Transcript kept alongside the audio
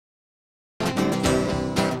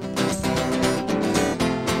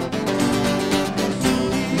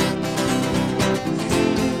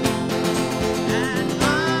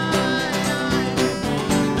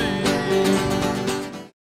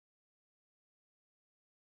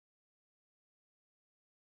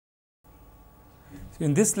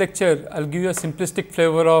In this lecture, I will give you a simplistic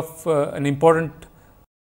flavor of an important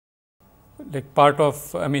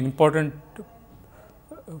important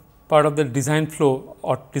part of the design flow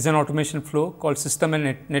or design automation flow called system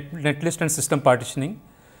and netlist and system partitioning.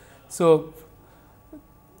 So,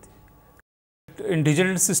 in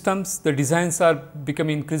digital systems, the designs are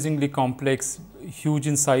becoming increasingly complex, huge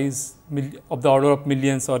in size, of the order of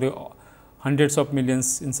millions or hundreds of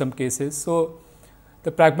millions in some cases. So, the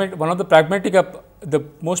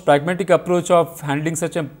most pragmatic approach of handling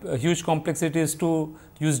such a huge complexity is to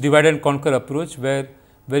use divide and conquer approach,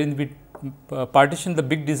 wherein we partition the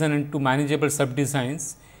big design into manageable sub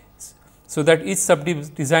designs, so that each sub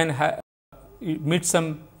design meets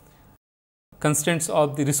some constraints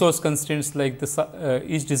of the resource constraints, like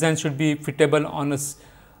each design should be fittable on the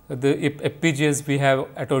FPGAs we have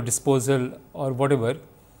at our disposal or whatever.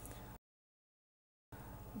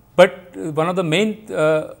 But one of the main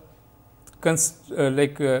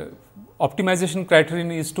optimization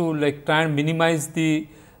criterion is to try and minimize the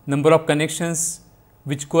number of connections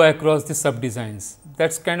which go across the sub designs.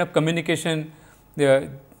 That's kind of communication,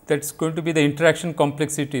 that's going to be the interaction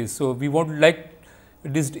complexity. So, we would like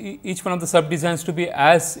each one of the sub designs to be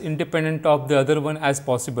as independent of the other one as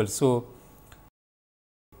possible. So,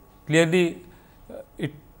 clearly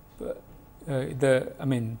the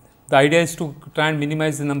idea is to try and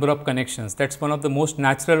minimize the number of connections. That is one of the most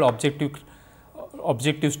natural objectives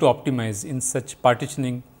to optimize in such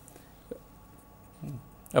partitioning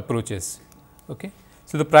approaches. Okay.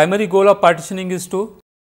 So, the primary goal of partitioning is to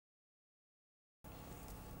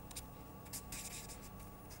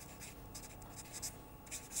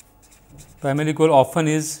often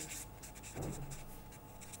is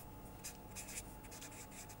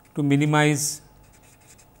to minimize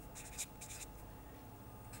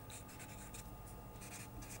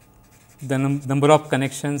the number of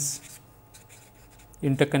connections,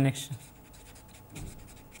 interconnection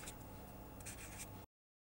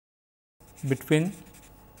between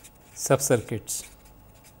sub circuits.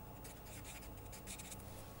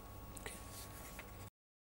 Okay.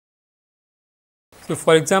 So,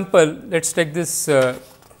 for example, let us take this a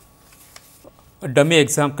dummy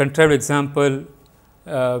contrived example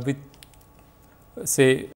with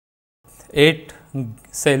say 8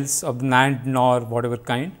 cells of NAND, NOR, whatever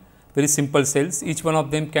kind, very simple cells. Each one of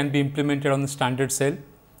them can be implemented on the standard cell.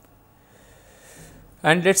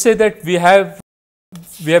 And let us say that we have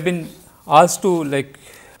been asked to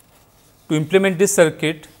implement this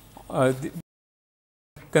circuit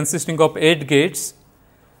consisting of 8 gates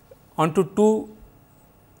onto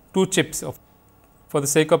two chips. For the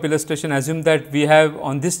sake of illustration, assume that we have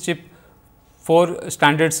on this chip 4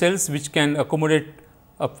 standard cells which can accommodate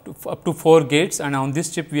up to 4 gates, and on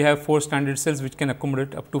this chip we have 4 standard cells which can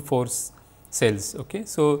accommodate up to 4 cells. Okay.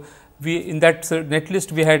 So, in that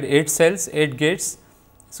netlist we had 8 cells, 8 gates.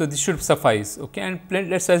 So, this should suffice. Okay. And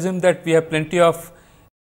let us assume that we have plenty of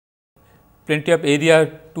area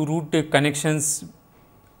to route the connections,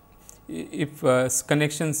 if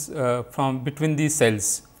connections from between these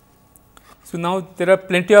cells. So, now there are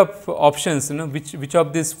plenty of options, which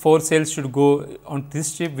of these 4 cells should go on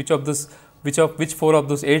this chip, which 4 of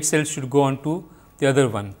those 8 cells should go on to the other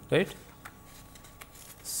one, right.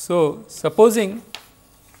 So, supposing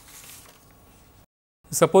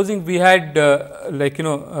we had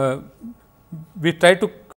we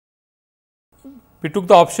took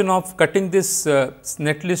the option of cutting this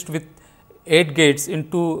netlist with 8 gates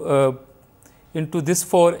into this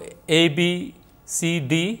 4 A, B, C,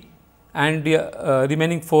 D and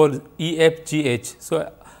remaining 4 E, F, G, H.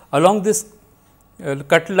 So, along this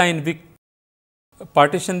cut line we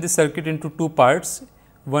partition this circuit into 2 parts,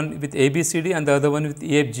 one with A, B, C, D and the other one with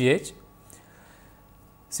E, F, G, H.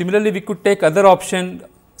 Similarly, we could take other option,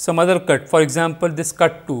 some other cut, for example, this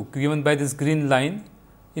cut 2 given by this green line,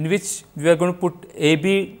 in which we are going to put A,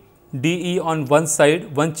 B, D, E on one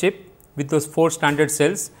side, one chip with those 4 standard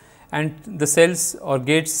cells, and the cells or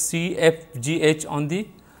gates C, F, G, H on the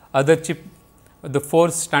other chip, the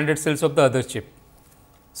 4 standard cells of the other chip.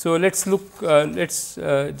 So, let us look, let us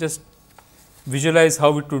just visualize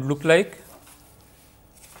how it would look like.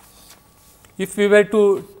 If we were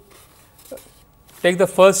to take the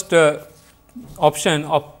first option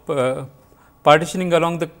of partitioning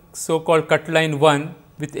along the so called cut line 1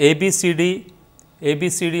 with A, B, C, D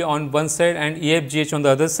on one side and E, F, G, H on the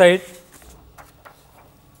other side,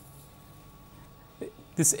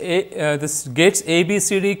 this gates A, B,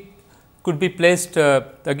 C, D could be placed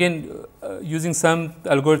again using some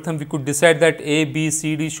algorithm. We could decide that A, B,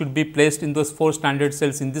 C, D should be placed in those 4 standard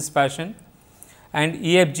cells in this fashion, and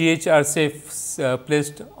E, F, G, H are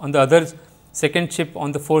placed on the other second chip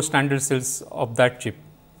on the 4 standard cells of that chip.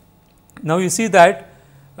 Now, you see that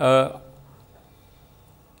while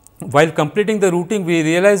completing the routing, we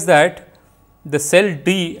realize that the cell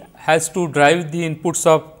D has to drive the inputs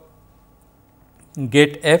of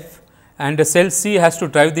gate F and the cell C has to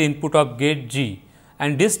drive the input of gate G,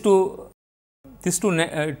 and these two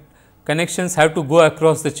connections have to go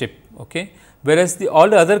across the chip. Okay. Whereas, all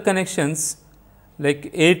the other connections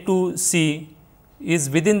like A to C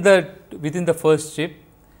is within the first chip,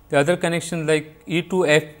 the other connection like E to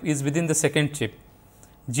F is within the second chip,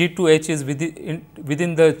 G to H is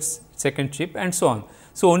within the second chip, and so on.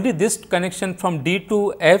 So, only this connection from D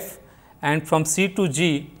to F and from C to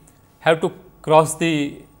G have to cross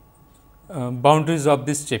the boundaries of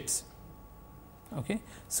these chips. Okay.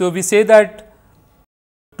 So, we say that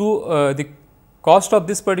the cost of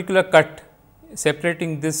this particular cut,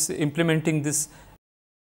 implementing this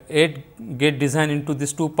 8 gate design into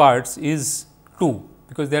these 2 parts is 2,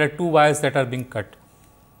 because there are 2 wires that are being cut.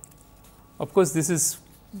 Of course, this is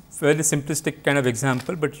fairly simplistic kind of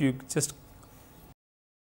example, but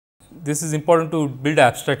this is important to build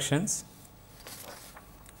abstractions.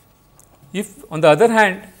 If on the other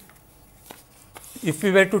hand, if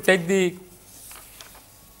we were to take the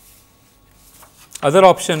other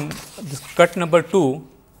option, this cut number 2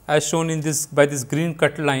 as shown in this by this green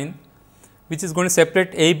cut line, which is going to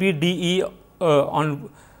separate A, B, D, E on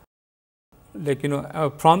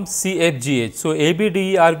from C, F, G, H. So, A, B,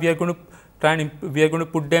 D, E are we are going to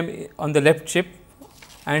put them on the left chip,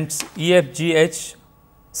 and C, F, G, H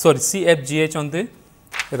on the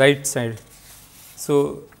right side.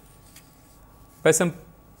 So, by some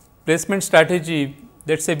placement strategy,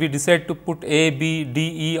 let us say we decide to put A, B,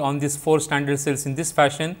 D, E on these 4 standard cells in this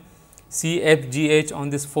fashion, C, F, G, H on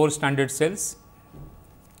these 4 standard cells.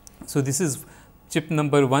 So, this is chip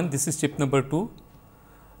number 1, this is chip number 2.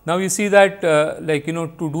 Now, you see that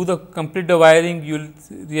to complete the wiring, you will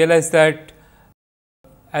realize that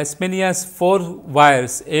as many as 4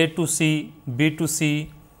 wires, A to C, B to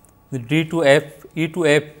C, D to F, E to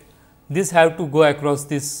F, these have to go across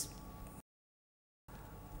this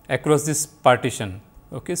partition.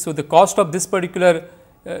 Okay. So, the cost of this particular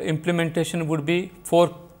implementation would be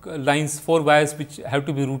 4 lines, 4 wires which have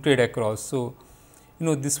to be routed across. So,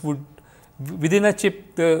 this would within a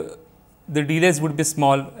chip the delays would be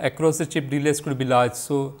small, across the chip delays could be large.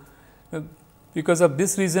 So, because of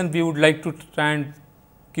this reason, we would like to try and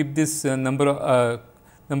keep this number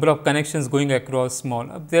of connections going across small.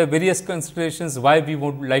 There are various considerations why we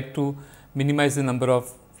would like to minimize the number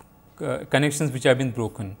of connections which have been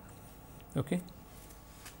broken. Okay.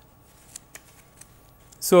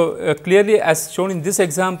 So, clearly as shown in this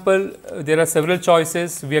example, there are several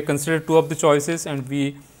choices. We have considered 2 of the choices, and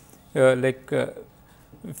we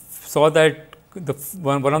saw that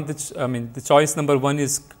the choice number 1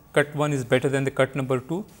 is cut 1 is better than the cut number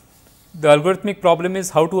 2. The algorithmic problem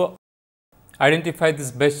is how to identify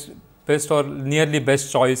this best or nearly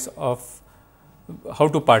best choice of how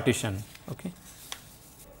to partition. Okay.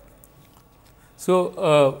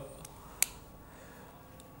 So,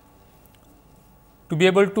 to be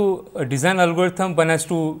able to design algorithm, one has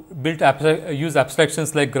to use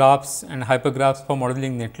abstractions like graphs and hypergraphs for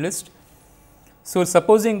modeling netlist. So,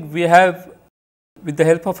 supposing we have, with the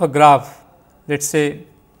help of a graph, let us say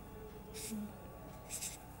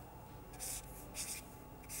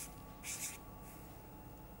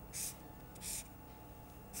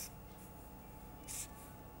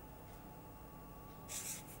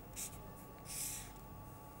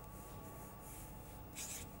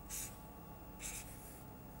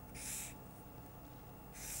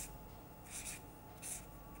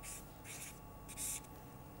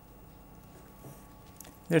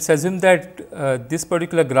let us assume that this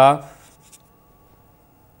particular graph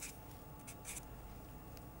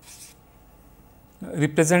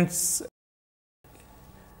represents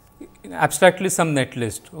abstractly some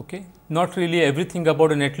netlist. Okay. Not really everything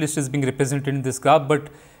about a netlist is being represented in this graph, but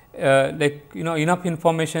enough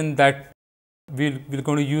information that we are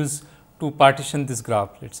going to use to partition this graph,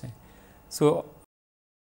 let us say. So,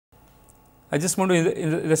 I just want to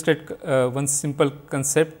illustrate one simple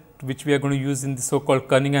concept which we are going to use in the so called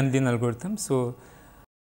kerning and Lin algorithm. So,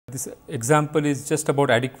 this example is just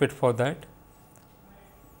about adequate for that.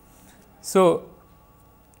 So,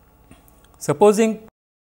 supposing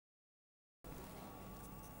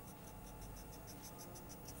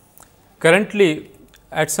currently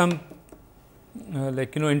at some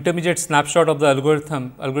intermediate snapshot of the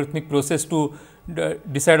algorithmic process to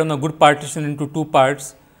decide on a good partition into 2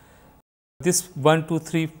 parts, this 1, 2,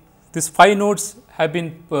 3, these 5 nodes have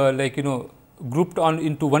been grouped on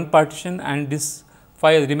into one partition, and this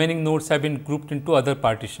 5 remaining nodes have been grouped into other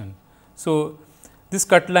partition. So, this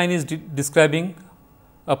cut line is describing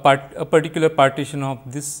a particular partition of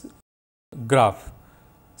this graph.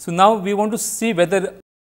 So, now we want to see whether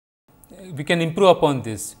we can improve upon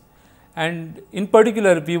this, and in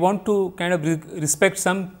particular we want to kind of respect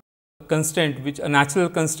some constraint, which a natural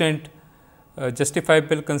constraint,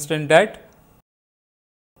 justifiable constraint, that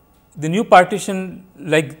the new partition,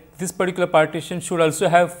 like this particular partition, should also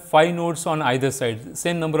have 5 nodes on either side,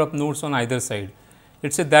 same number of nodes on either side.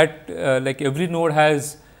 Let us say that like every node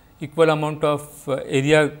has equal amount of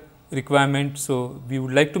area requirement. So, we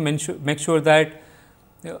would like to make sure that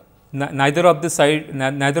neither of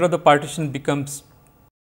the partition becomes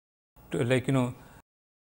like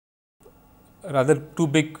rather too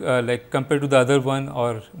big like compared to the other one,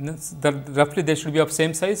 or roughly they should be of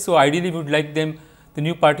same size. So, ideally we would like the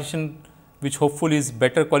new partition, which hopefully is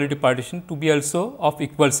better quality partition, to be also of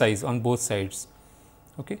equal size on both sides.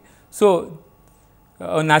 Okay. So,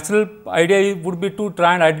 a natural idea would be to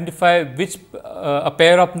try and identify which a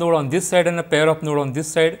pair of node on this side and a pair of node on this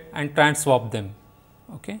side, and try and swap them.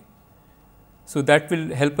 Okay. So, that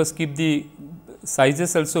will help us keep the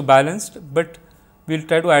sizes also balanced, but we will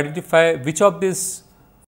try to identify which of these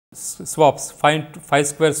swaps, 5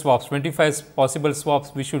 square swaps, 25 possible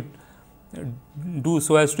swaps we should do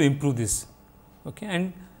so as to improve this. Okay.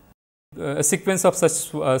 And a sequence of such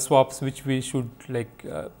swaps which we should like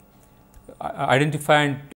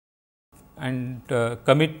identify and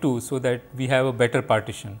commit to, so that we have a better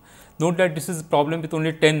partition. Note that this is a problem with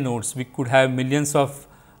only 10 nodes. We could have millions of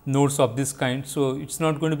nodes of this kind. So, it is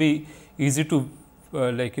not going to be easy to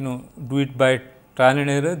do it by trial and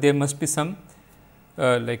error. There must be some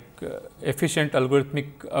efficient algorithmic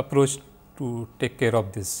approach to take care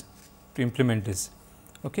of this, to implement this.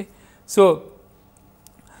 Okay. So,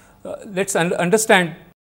 let us understand,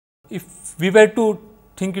 if we were to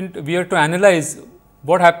we are to analyze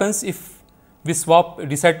what happens if we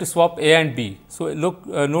decide to swap A and B. So,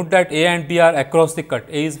 note that A and B are across the cut.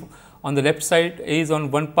 A is on the left side, A is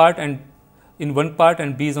on one part and in one part,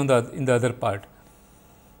 and B is in the other part.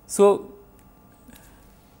 So,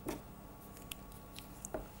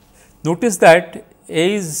 notice that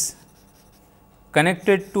A is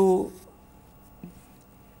connected to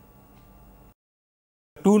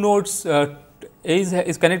 2 nodes, A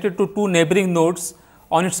is connected to 2 neighboring nodes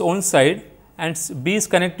on its own side, and B is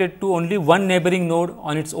connected to only one neighboring node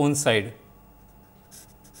on its own side.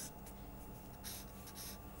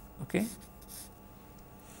 Okay.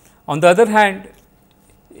 On the other hand,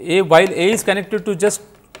 while A is connected to just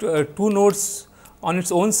 2 nodes on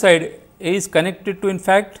its own side, A is connected to in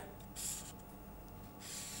fact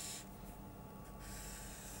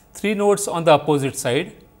 3 nodes on the opposite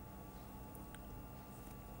side,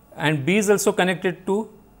 and B is also connected to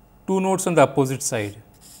 2 nodes on the opposite side.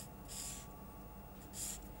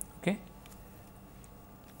 Okay.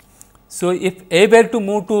 So, if A were to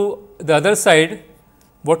move to the other side,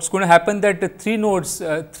 what is going to happen, that the 3 nodes,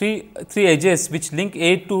 three edges which link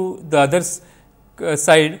A to the other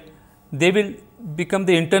side, they will become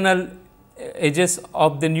the internal edges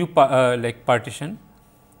of the new partition.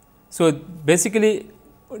 So, basically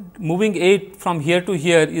moving A from here to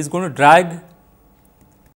here is going to drag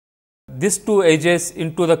these 2 edges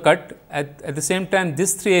into the cut. At the same time,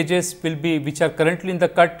 these 3 edges will be, which are currently in the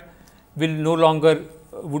cut, would no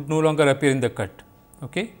longer appear in the cut.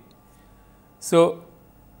 Okay. So,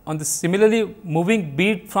 on the similarly, moving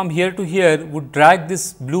B from here to here would drag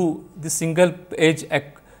this single edge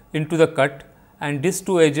into the cut, and these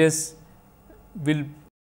 2 edges will,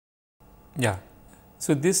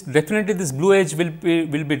 so this definitely this blue edge will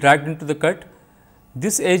be dragged into the cut.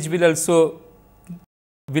 This edge will also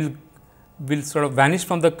will sort of vanish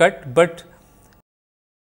from the cut, but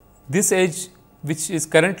this edge which is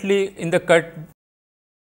currently in the cut,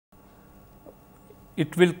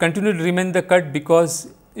 it will continue to remain in the cut because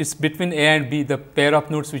it is between A and B, the pair of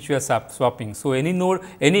nodes which we are swapping. So,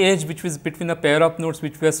 any edge which is between a pair of nodes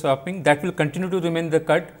which we are swapping, that will continue to remain in the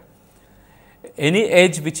cut. Any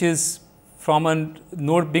edge which is from a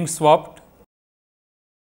node being swapped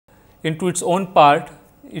into its own part,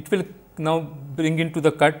 it will now bring into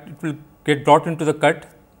the cut, it will get brought into the cut,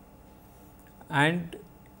 and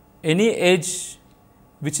any edge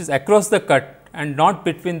which is across the cut and not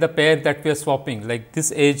between the pair that we are swapping, like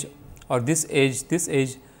this edge or this edge,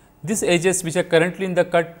 these edges which are currently in the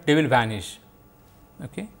cut, they will vanish.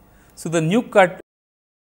 Okay. So, the new cut,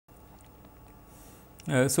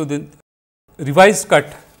 so the revised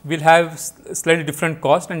cut will have slightly different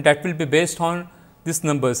cost, and that will be based on these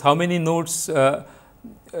numbers. How many nodes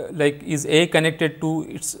like is A connected to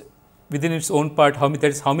its within its own part, that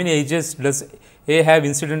is how many edges does A have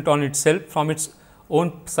incident on itself from its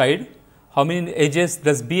own side, how many edges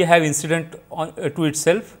does B have incident on to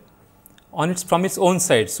itself from its own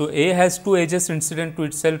side. So, A has 2 edges incident to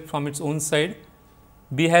itself from its own side,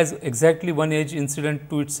 B has exactly 1 edge incident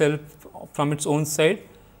to itself from its own side,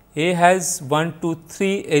 A has 1, 2,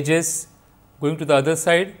 3 edges going to the other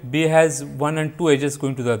side, B has 1 and 2 edges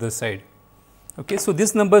going to the other side. Okay. So,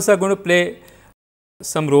 these numbers are going to play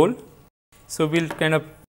some role. So, we will kind of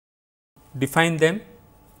define them.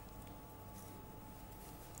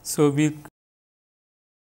 So, we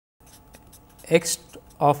x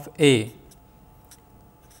of A,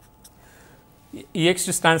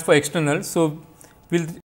 ext stands for external. So, we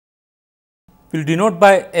will denote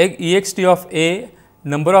by ext of A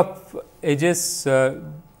number of edges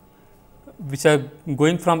which are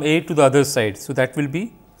going from A to the other side. So, that will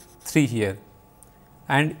be 3 here,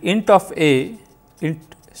 and int of A,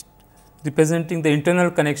 int representing the internal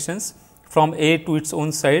connections from A to its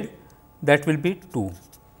own side, that will be 2.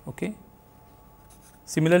 Okay.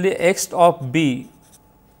 Similarly, x of B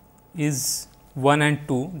is 1 and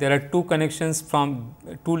 2. There are 2 connections from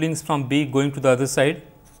 2 links from B going to the other side.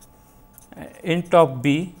 Int of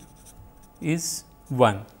B is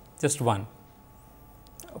 1, just 1.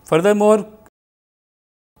 Furthermore,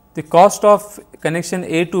 the cost of connection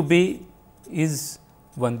A to B is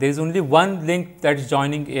 1. There is only one link that is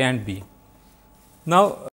joining A and B.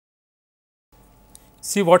 Now,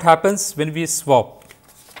 see what happens when we swap.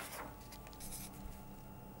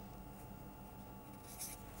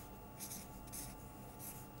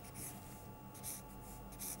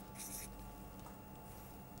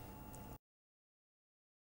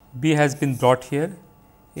 B has been brought here,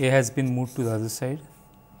 A has been moved to the other side.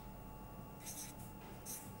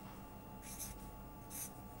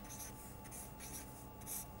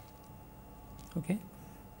 Okay.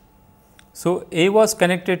 So, A was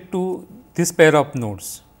connected to this pair of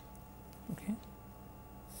nodes, okay,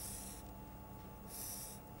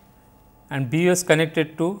 and B was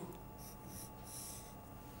connected to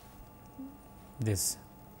this.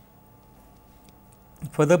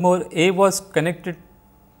 Furthermore, A was connected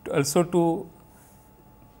also to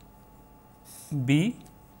B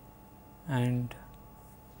and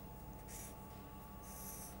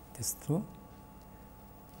this through.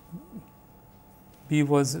 B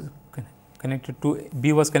was connected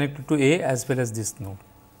to A as well as this node.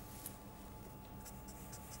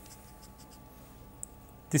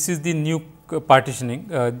 This is the new partitioning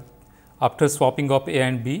after swapping of A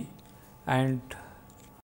and B, and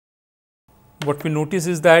what we notice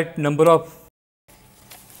is that number of,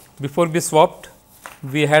 before we swapped,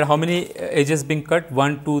 we had how many edges being cut?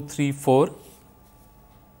 1, 2, 3, 4.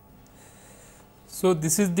 So,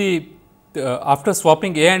 this is the after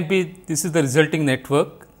swapping A and B, this is the resulting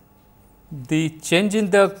network. The change in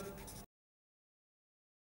the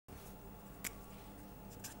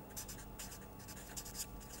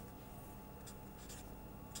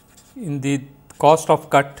cost of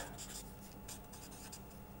cut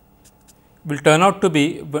will turn out to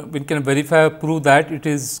be, we can verify or prove that it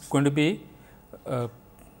is going to be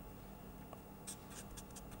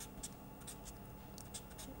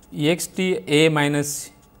ext A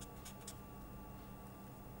minus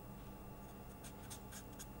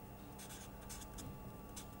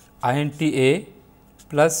int A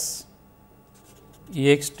plus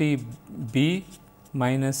ext B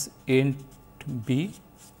minus int B.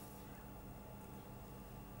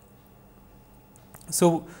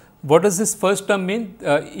 So, what does this first term mean?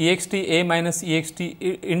 Ext A minus ext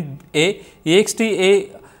int A. Ext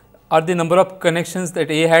A are the number of connections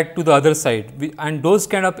that A had to the other side, and those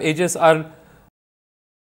kind of edges are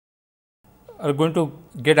going to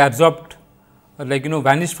get absorbed, like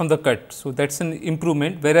vanish from the cut. So, that is an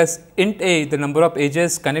improvement, whereas int A, the number of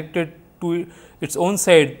edges connected to its own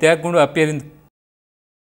side, they are going to appear in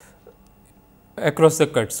across the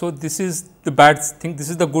cut. So, this is the bad thing, this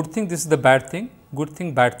is the good thing, this is the bad thing, good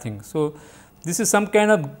thing, bad thing. So, this is some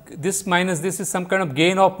kind of, this minus this is some kind of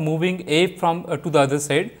gain of moving A from to the other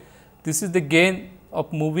side, this is the gain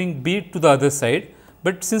of moving B to the other side.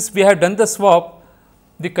 But since we have done the swap,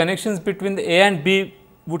 the connections between the A and B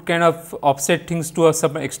would kind of offset things to a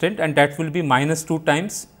certain extent, and that will be minus 2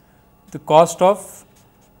 times the cost of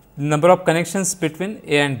number of connections between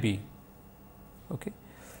A and B. Okay.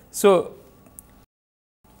 So,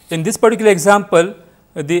 in this particular example,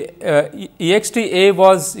 the ext A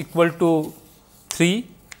was equal to 3,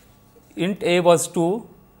 int A was 2,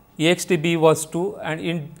 ext B was 2, and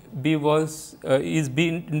int B was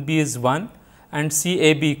int B is 1, and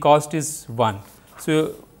CAB cost is 1.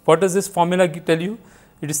 So, what does this formula tell you?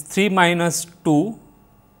 It is 3 minus 2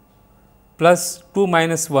 plus 2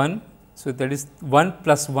 minus 1. So, that is 1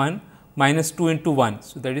 plus 1 minus 2 into 1.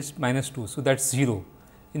 So, that is minus 2. So, that is 0.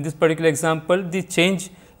 In this particular example, the change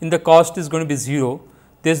in the cost is going to be 0.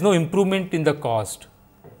 There is no improvement in the cost.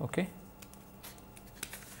 Okay.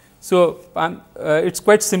 So, it is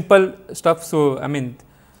quite simple stuff. So, I mean,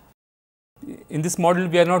 in this model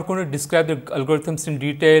we are not going to describe the algorithms in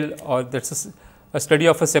detail, or that is a study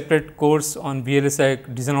of a separate course on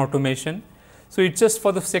VLSI design automation. So, it is just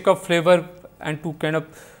for the sake of flavor and to kind of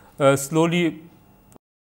slowly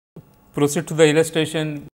proceed to the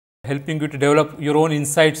illustration, helping you to develop your own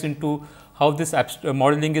insights into how this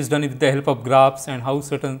modeling is done with the help of graphs, and how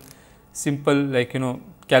certain simple, like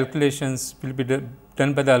calculations will be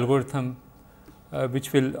done by the algorithm,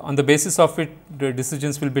 which will, on the basis of it, the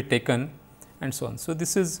decisions will be taken, and so on. So,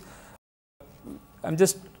 this is, I am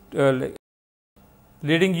just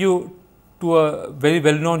leading you to a very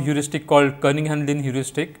well known heuristic called Kernighan-Lin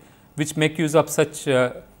heuristic, which make use of such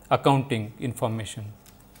accounting information,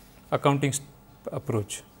 accounting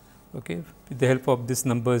approach, okay, with the help of these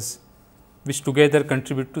numbers, which together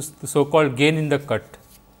contribute to the so called gain in the cut.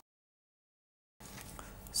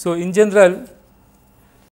 So, in general,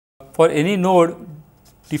 for any node,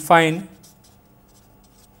 define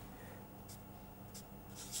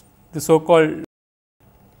the so called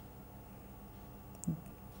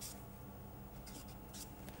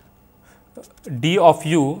d of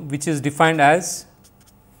u, which is defined as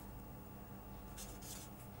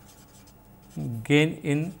gain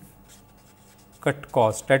in cut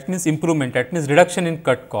cost. That means improvement, that means reduction in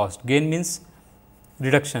cut cost. Gain means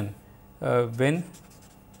reduction when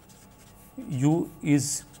u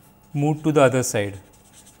is moved to the other side.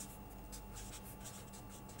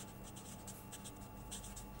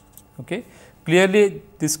 Okay. Clearly,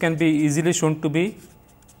 this can be easily shown to be,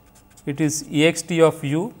 it is ext of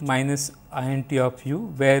u minus int of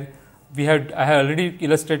u, where I have already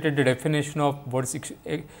illustrated the definition of what is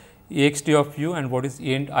ext of u and what is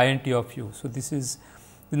int of u. So, this is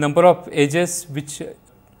the number of edges which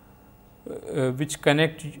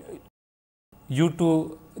connect u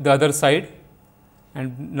to the other side,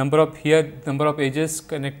 and number of edges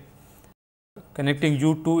connecting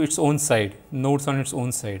u to its own side, nodes on its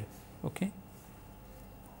own side. Okay.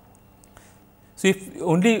 So,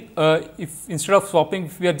 if instead of swapping,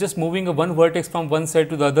 if we are just moving one vertex from one side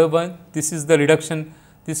to the other one, this is the reduction,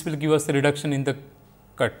 this will give us the reduction in the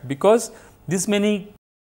cut, because this many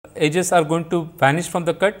edges are going to vanish from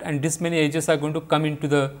the cut, and this many edges are going to come into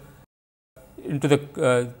the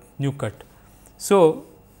new cut. So,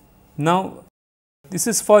 now this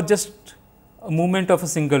is for just a movement of a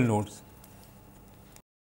single node.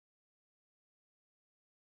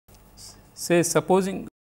 Say supposing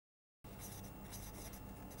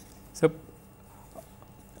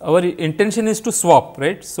our intention is to swap,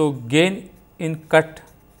 right. So, gain in cut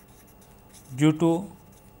due to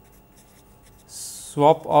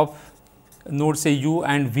swap of nodes say u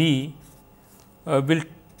and v will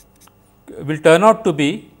turn out to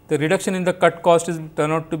be, the reduction in the cut cost is turn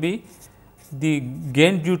out to be the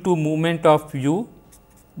gain due to movement of u,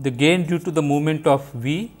 the gain due to the movement of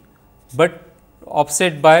v, but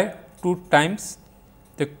offset by 2 times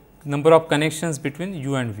the number of connections between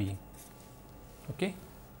u and v. Okay.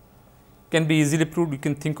 Can be easily proved, you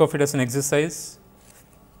can think of it as an exercise.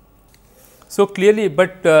 So, clearly,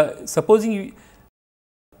 but supposing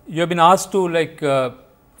you have been asked to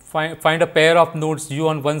find a pair of nodes u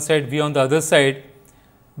on one side, v on the other side,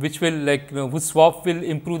 which will whose swap will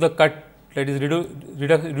improve the cut, that is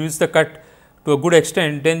reduce the cut to a good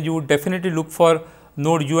extent, then you would definitely look for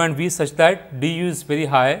node u and v such that du is very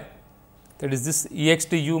high, that is this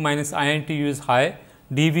ext u minus int u is high,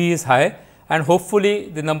 dv is high, and hopefully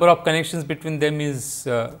the number of connections between them is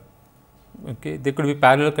okay. They could be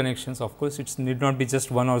parallel connections, of course, it need not be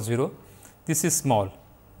just 1 or 0, this is small.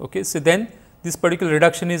 Okay. So, then this particular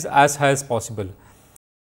reduction is as high as possible.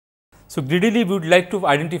 So, greedily we would like to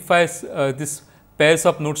identify this pairs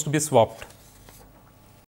of nodes to be swapped.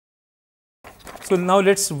 So, now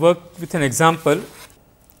let us work with an example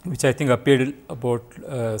which I think appeared about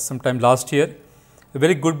sometime last year, a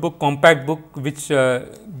very good book, compact book, which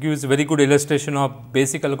gives very good illustration of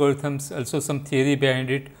basic algorithms, also some theory behind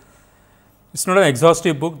it. It is not an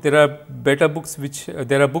exhaustive book, there are better books which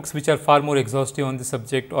there are books which are far more exhaustive on the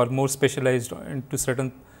subject or more specialized into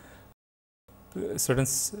certain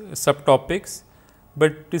subtopics,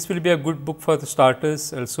 but this will be a good book for the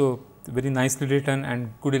starters, also very nicely written and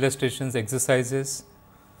good illustrations, exercises,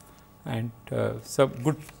 and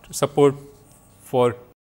good support for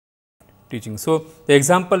teaching. So, the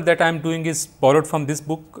example that I am doing is borrowed from this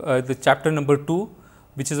book, the chapter number 2,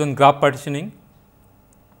 which is on graph partitioning.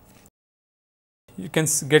 You can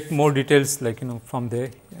get more details like from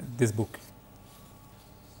this book.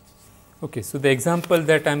 Okay, so the example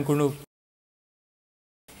that I am going to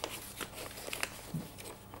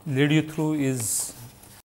lead you through is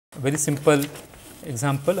a very simple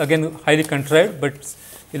example, again highly contrived, but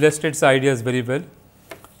illustrates the ideas very well.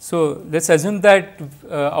 So, let us assume that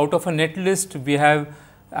out of a net list we have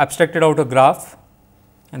abstracted out a graph,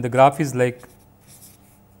 and the graph is like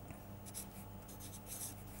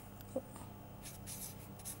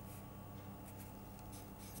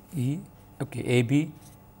E, okay, A, B,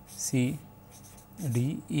 C,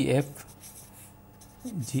 D, E, F,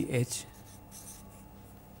 G, H.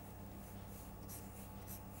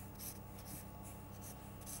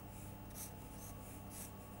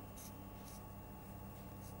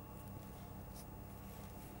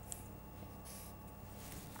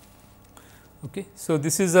 Okay. So,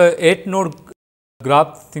 this is a 8 node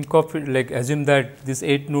graph. Think of it like, assume that these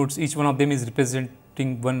 8 nodes, each one of them is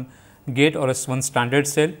representing one gate or one standard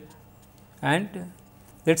cell, and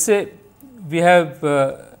let us say we have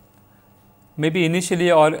maybe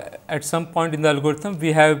initially or at some point in the algorithm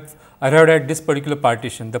we have arrived at this particular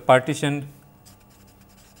partition. The partition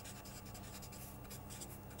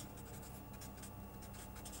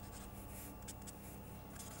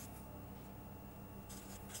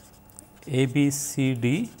A, B, C,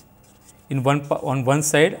 D in on one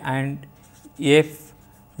side and F,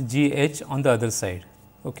 G, H on the other side.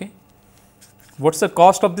 Okay. What is the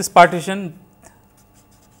cost of this partition?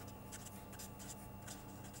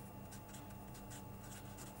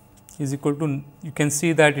 Is equal to, you can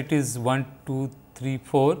see that it is 1, 2, 3,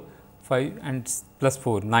 4, 5 and plus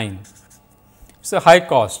 4, 9. It is a high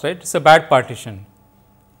cost, right? It is a bad partition.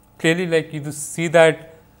 Clearly, like you see that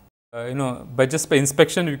by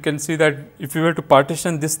inspection you can see that if you were to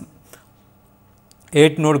partition this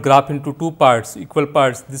 8 node graph into 2 parts, equal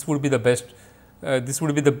parts, this would be the best. This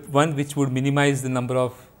would be the one which would minimize the number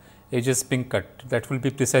of edges being cut. That will be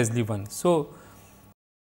precisely 1. So,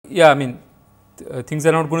 yeah, I mean things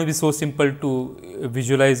are not going to be so simple to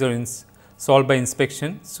visualize or solve by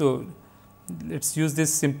inspection. So, let us use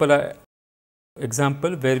this simple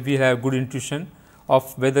example where we have good intuition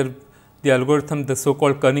of whether the algorithm, the so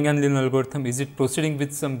called Kernighan-Lin algorithm, is it proceeding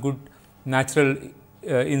with some good natural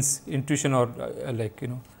intuition or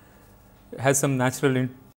has some natural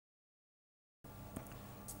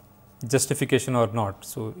justification or not.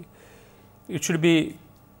 So, it should be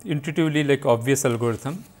intuitively like obvious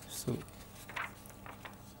algorithm. So,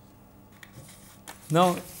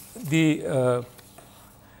 now the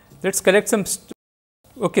let us collect some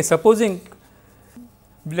okay, supposing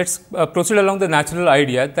let us proceed along the natural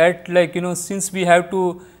idea that since we have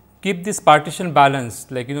to keep this partition balanced,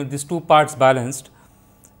 these 2 parts balanced,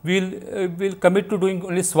 we'll commit to doing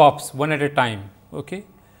only swaps one at a time. Okay.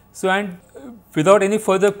 So, and without any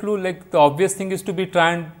further clue, the obvious thing is to be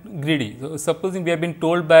try and greedy. So, supposing we have been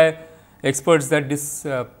told by experts that this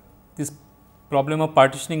problem of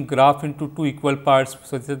partitioning graph into 2 equal parts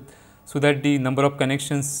so that the number of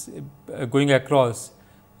connections going across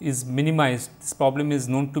is minimized. This problem is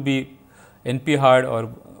known to be NP hard or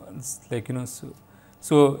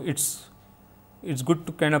so it's good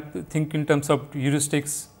to kind of think in terms of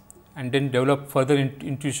heuristics and then develop further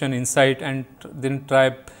intuition, insight, and then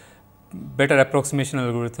try better approximation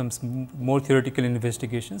algorithms, more theoretical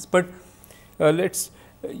investigations. But let us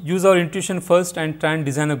use our intuition first and try and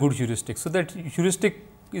design a good heuristic. So, that heuristic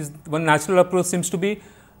is one natural approach seems to be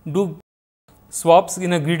do swaps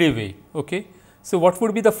in a greedy way. Okay. So, what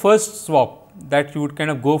would be the first swap that you would kind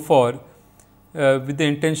of go for with the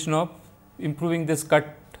intention of improving this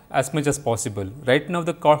cut as much as possible? Right now,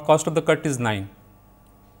 the cost of the cut is 9.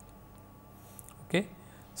 Okay.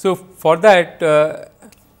 So, for that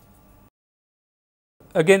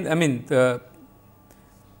again I mean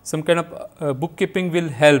some kind of bookkeeping will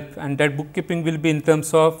help, and that bookkeeping will be in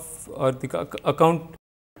terms of or the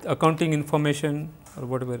accounting information or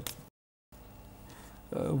whatever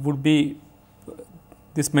would be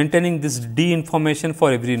this maintaining this D information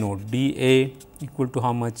for every node, D A equal to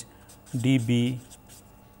how much, D B,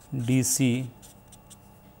 D C,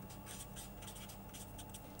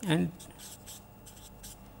 and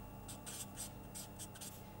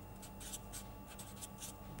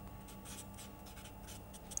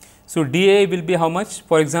so D A will be how much?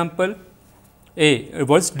 For example, A,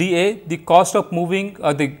 what is D A? The cost of moving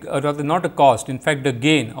or rather not a cost, in fact, the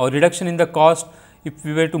gain or reduction in the cost if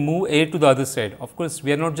we were to move A to the other side. Of course,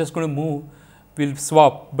 we are not just going to move, we will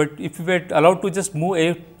swap, but if we were allowed to just move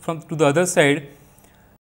A to the other side,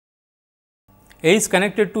 A is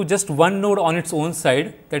connected to just one node on its own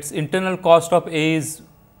side, that is internal cost of A is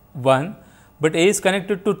 1, but A is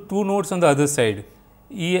connected to two nodes on the other side,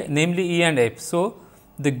 namely E and F. So,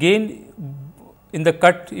 the gain in the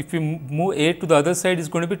cut, if you move A to the other side, is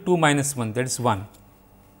going to be 2 minus 1, that is 1.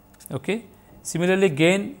 Okay. Similarly,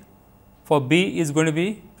 gain for B is going to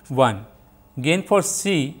be 1. Gain for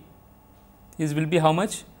C will be how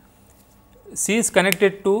much? C is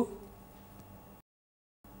connected to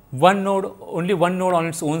one node, only one node on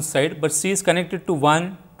its own side, but C is connected to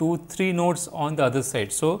 1, 2, 3 nodes on the other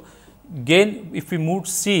side. So, gain if we move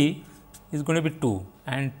C is going to be 2,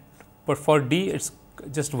 and but for D it is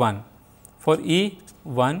just 1. For E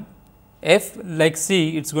 1, F like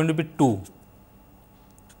C it is going to be 2,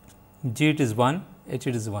 G it is 1, H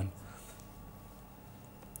it is 1.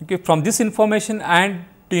 Okay. From this information and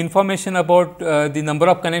the information about the number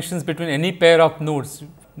of connections between any pair of nodes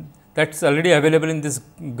that is already available in this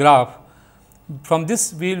graph, from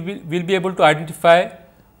this we will be able to identify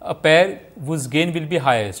a pair whose gain will be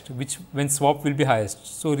highest, which when swap will be highest.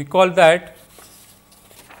 So, recall that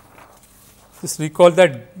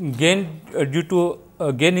gain due to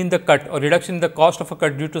gain in the cut or reduction in the cost of a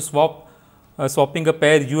cut due to swapping a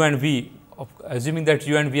pair u and v, assuming that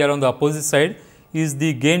u and v are on the opposite side, is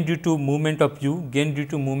the gain due to movement of u, gain due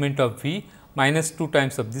to movement of v minus 2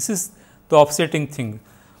 times of this is the offsetting thing.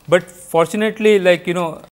 But fortunately, like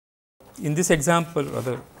in this example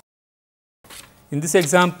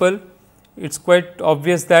it is quite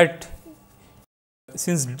obvious that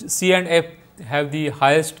since C and F have the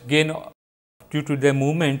highest gain due to their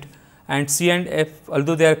movement, and C and F,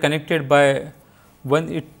 although they are connected by 1,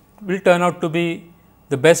 it will turn out to be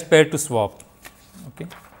the best pair to swap. Okay.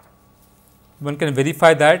 One can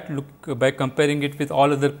verify that by comparing it with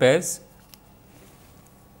all other pairs.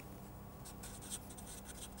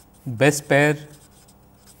 Best pair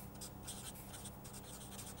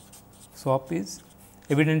swap is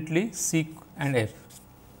evidently C and F.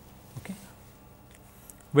 Okay.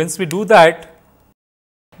 Once we do that,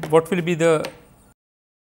 what will be the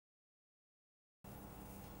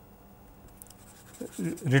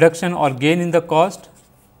reduction or gain in the cost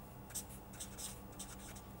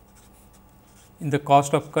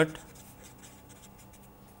of cut?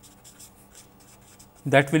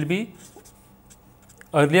 That will be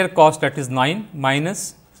earlier cost, that is 9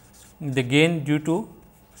 minus the gain due to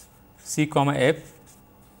C comma F,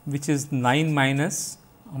 which is 9 minus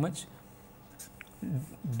how much?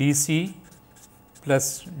 DC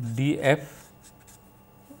plus DF.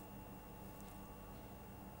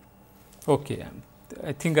 Okay,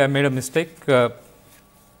 I think I made a mistake.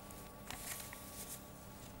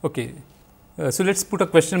 Okay, so let us put a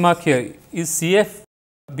question mark here. Is CF,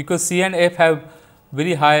 because C and F have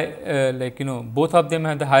very high, both of them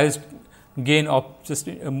have the highest gain of just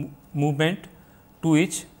movement 2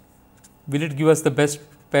 each, will it give us the best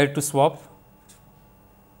pair to swap?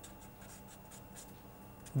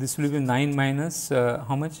 This will be 9 minus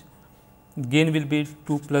how much? Gain will be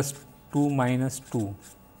 2 plus 2 minus 2,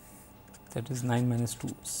 that is 9 minus 2,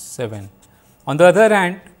 7. On the other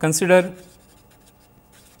hand, consider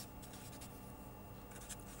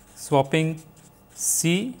swapping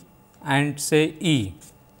C and say E.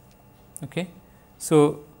 Okay.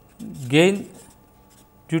 So, gain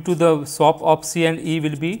due to the swap of C and E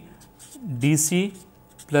will be DC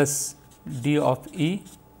plus D of E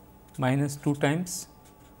minus 2 times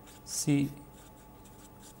C.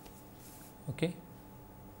 Okay.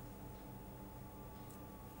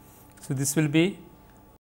 So, this will be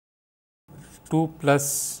 2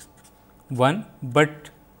 plus 1, but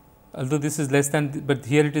although this is less than, but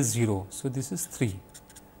here it is 0. So, this is 3.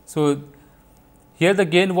 So, here the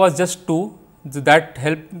gain was just 2, so that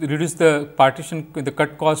helped reduce the partition, the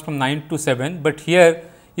cut cost from 9 to 7, but here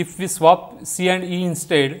if we swap C and E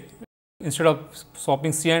instead of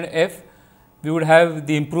swapping C and F, we would have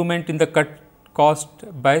the improvement in the cut cost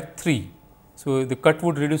by 3. So, the cut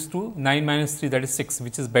would reduce to 9 minus 3, that is 6,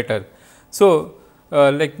 which is better. So,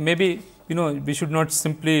 like maybe we should not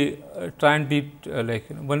simply try and beat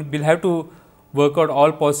one will have to work out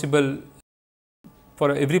all possible,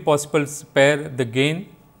 for every possible pair the gain,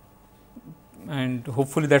 and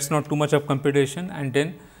hopefully that is not too much of computation, and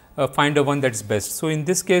then find a one that is best. So, in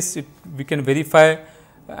this case we can verify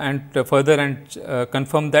and further and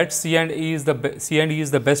confirm that C and E is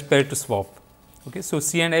the best pair to swap. Okay. So,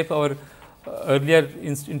 C and F, our earlier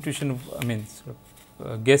intuition,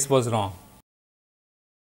 guess was wrong.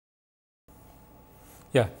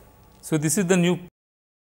 Yeah. So, this is the new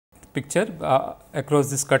picture across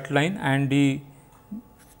this cut line, and the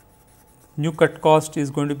new cut cost is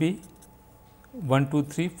going to be 1, 2,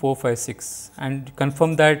 3, 4, 5, 6, and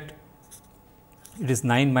confirm that it is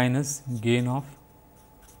 9 minus gain of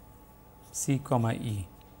C comma E,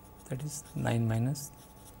 that is 9 minus.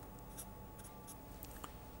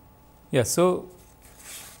 Yeah, so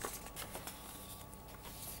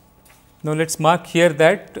now let us mark here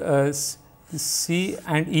that C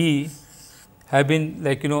and E have been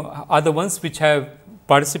are the ones which have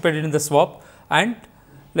participated in the swap, and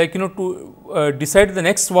to decide the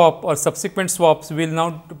next swap or subsequent swaps, we will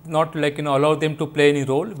now not allow them to play any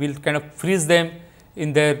role. We will kind of freeze them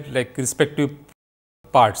in their respective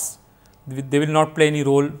parts. They will not play any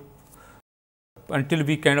role until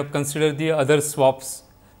we kind of consider the other swaps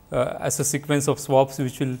as a sequence of swaps,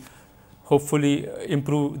 which will hopefully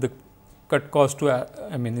improve the cut cost to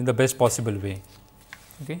in the best possible way.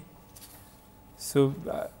 Okay. So,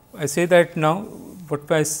 I say that now what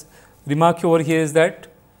I remark over here is that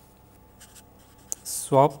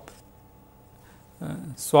swap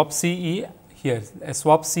C E here,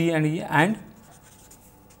 swap C and E and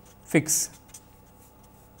fix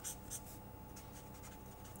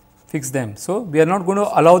them. So, we are not going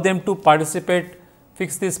to allow them to participate,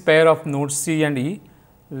 fix this pair of nodes C and E,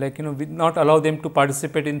 we not allow them to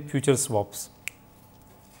participate in future swaps.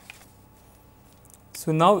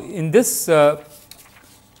 So, now in this graph,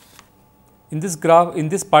 in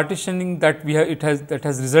this partitioning that we have, that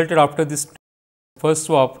has resulted after this first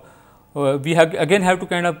swap, we again have to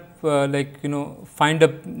kind of find a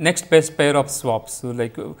next best pair of swaps. So,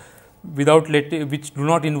 without which do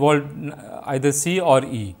not involve either C or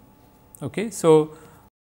E. Okay. So,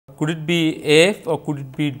 could it be AF or could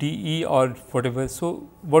it be DE or whatever? So,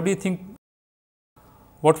 what do you think?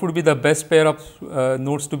 What would be the best pair of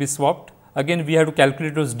nodes to be swapped? Again, we have to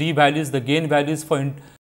calculate those D values, the gain values for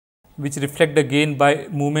which reflect the gain by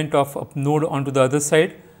movement of a node onto the other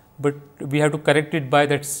side, but we have to correct it by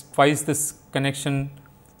that twice this connection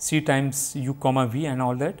C times U comma V and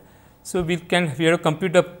all that. So, we have to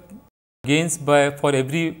compute the gains for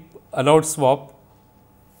every allowed swap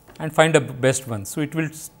and find the best one. So, it will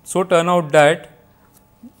turn out that,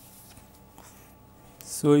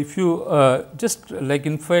 so if you just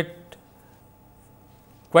in fact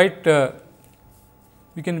quite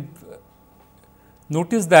we can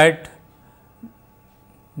notice that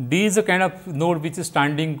D is a kind of node which is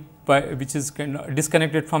standing by, which is kind of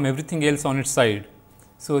disconnected from everything else on its side.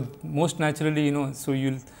 So, most naturally so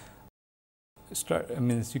you will start,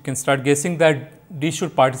 you can start guessing that D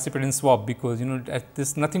should participate in swap, because there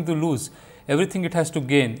is nothing to lose, everything it has to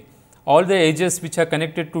gain. All the edges which are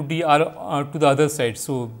connected to D are to the other side.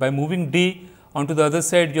 So, by moving D onto the other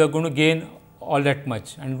side, you are going to gain all that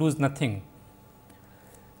much and lose nothing.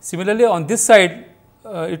 Similarly, on this side,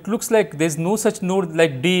 it looks like there is no such node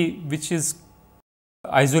like D which is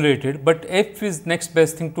isolated, but F is next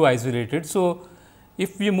best thing to isolate it. So,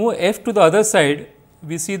 if we move F to the other side,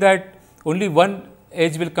 we see that only one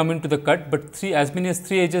edge will come into the cut, but as many as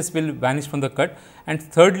 3 edges will vanish from the cut. And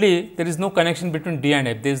thirdly, there is no connection between D and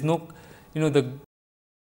F. There is no, the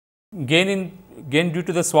gain due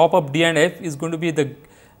to the swap of D and F is going to be the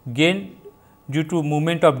gain due to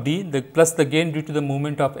movement of D, plus the gain due to the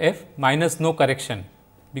movement of F minus no correction,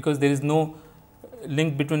 because there is no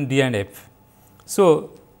link between D and F.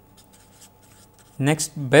 So,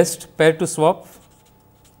 next best pair to swap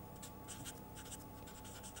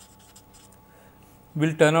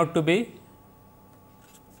will turn out to be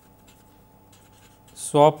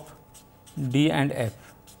swap D and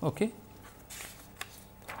F. Okay.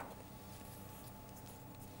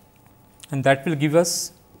 And that will give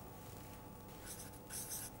us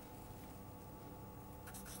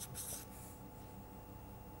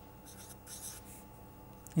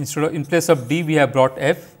in place of D we have brought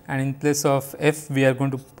F, and in place of F we are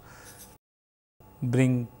going to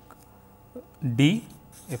bring D.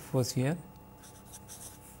 F was here.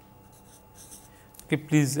 Okay,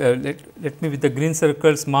 please let me with the green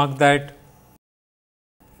circles mark that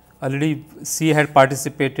already C had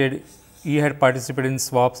participated, E had participated in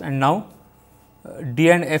swaps, and now D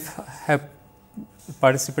and F have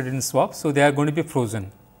participated in swaps. So, they are going to be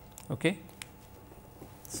frozen. Okay.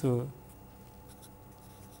 So,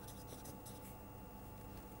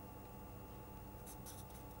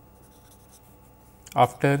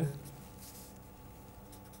 after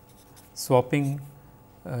swapping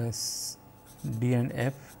D and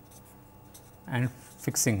F and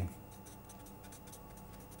fixing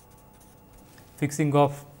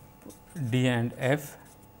of D and F,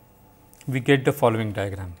 we get the following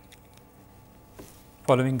diagram,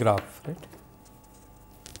 following graph, right.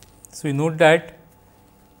 So, you note that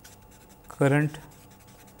current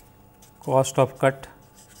cost of cut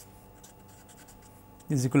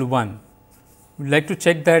is equal to 1. We would like to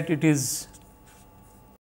check that it is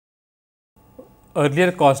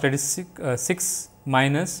earlier cost, that is 6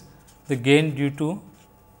 minus the gain due to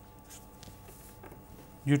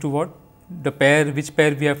due to what? The pair, which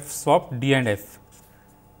pair we have swapped, D and F.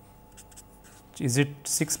 Is it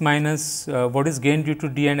 6 minus what is gain due to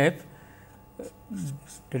D and F?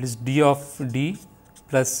 That is D of D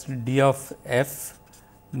plus D of F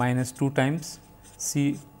minus 2 times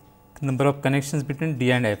C number of connections between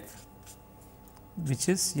D and F, which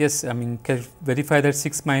is, yes, I mean, can verify that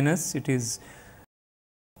 6 minus, it is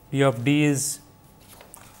D of D is,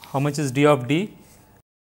 how much is D of D?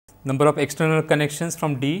 Number of external connections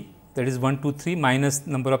from D, that is 1, 2, 3, minus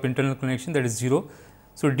number of internal connections, that is 0.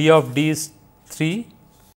 So, D of D is 3.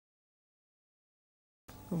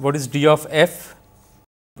 What is D of F?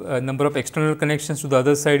 Number of external connections to the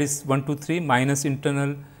other side is 1, 2, 3, minus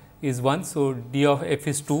internal is 1. So, D of F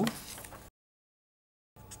is 2,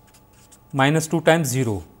 minus 2 times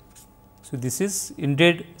 0. So, this is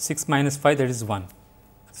indeed 6 minus 5, that is 1.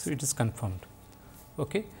 So, it is confirmed.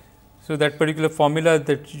 Okay. So, that particular formula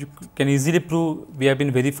that you can easily prove, we have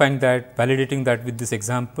been verifying that, validating that with this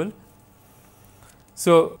example.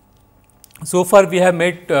 So far we have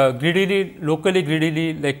made greedily, locally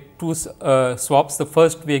greedily, like 2 swaps. The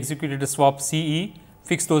first we executed a swap CE,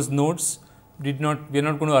 fixed those nodes, we are not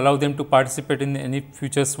going to allow them to participate in any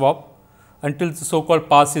future swap until the so called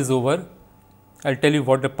pass is over. I will tell you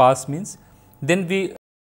what the pass means. Then we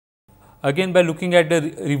again, by looking at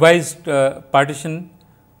the revised partition,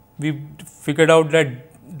 we figured out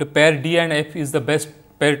that the pair D and F is the best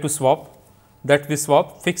pair to swap, that we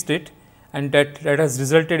swap, fixed it, and that has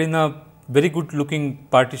resulted in a very good looking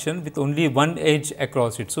partition with only one edge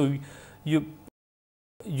across it. So, you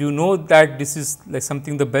know that this is like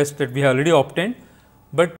something the best that we have already obtained,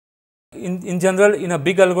 but in general, in a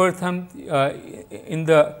big algorithm,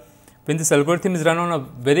 when this algorithm is run on a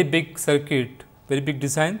very big circuit, very big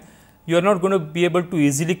design, you are not going to be able to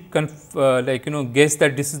easily guess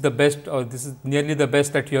that this is the best or this is nearly the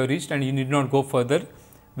best that you have reached, and you need not go further,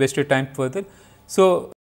 waste your time further.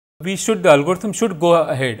 So, the algorithm should go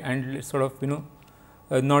ahead and sort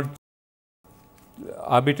of not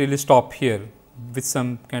arbitrarily stop here with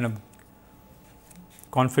some kind of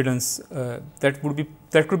confidence that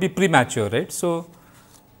could be premature, right. So,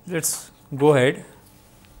 let us go ahead.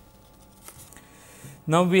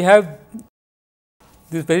 Now, we have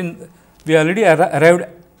this we already arrived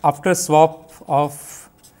after swap of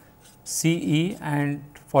CE and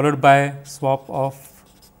followed by swap of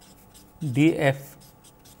DF.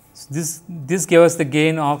 So, this gave us the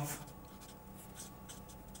gain of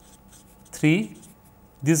 3,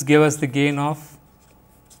 this gave us the gain of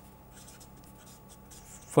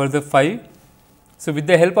further 5. So, with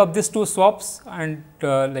the help of these 2 swaps and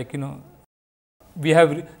we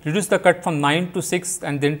have reduced the cut from 9 to 6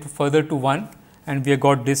 and then further to 1, and we have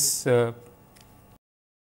got this,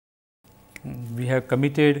 we have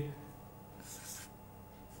committed,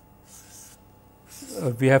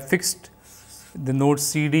 we have fixed the nodes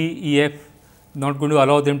CD, EF, not going to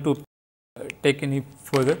allow them to take any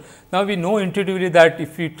further. Now, we know intuitively that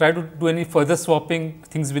if we try to do any further swapping,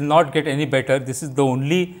 things will not get any better. This is the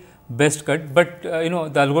only best cut, but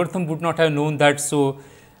the algorithm would not have known that so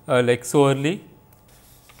early.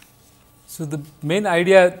 So, the main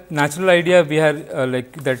idea, natural idea we had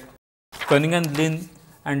that Cunningham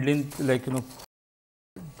and Lin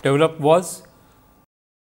developed was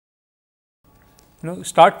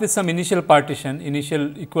start with some initial partition,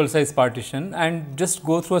 initial equal size partition, and just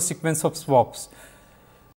go through a sequence of swaps.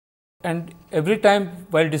 And every time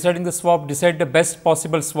while deciding the swap, decide the best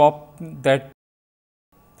possible swap that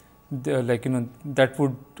that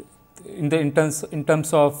would in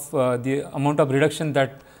terms of the amount of reduction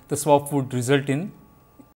that the swap would result in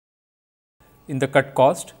the cut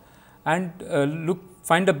cost, and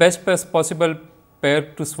find the best possible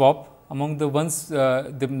pair to swap among the ones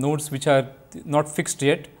the nodes which are not fixed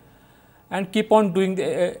yet, and keep on doing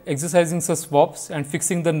the exercising such swaps and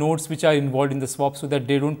fixing the nodes which are involved in the swap, so that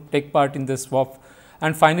they do not take part in the swap.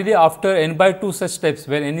 And finally, after n by 2 such steps,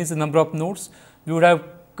 where n is the number of nodes, we would have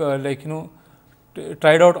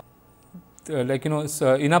tried out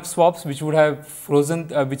enough swaps which would have frozen,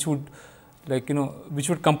 which would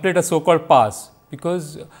complete a so called pass,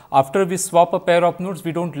 because after we swap a pair of nodes,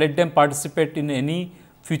 we do not let them participate in any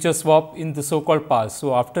future swap in the so called pass.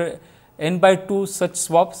 So, after n by 2 such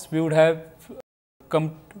swaps, we would have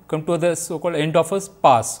come to the so called end of a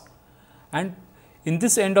pass, and in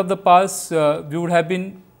this end of the pass, we would have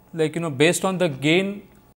been based on the gain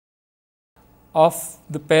of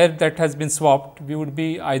the pair that has been swapped, we would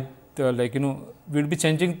be we would be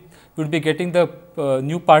changing, we would be getting the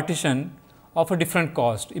new partition of a different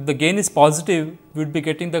cost. If the gain is positive, we would be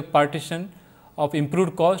getting the partition of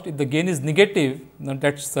improved cost. If the gain is negative, now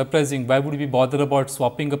that is surprising. Why would we bother about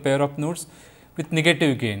swapping a pair of nodes? with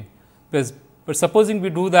negative gain. But supposing we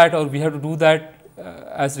do that, or we have to do that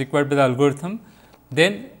as required by the algorithm,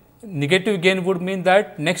 then negative gain would mean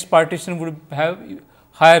that next partition would have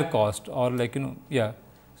higher cost, or like so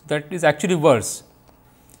that is actually worse.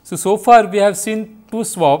 So far we have seen two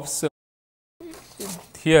swaps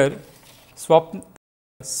here. Swap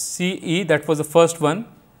CE, that was the first one,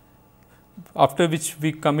 after which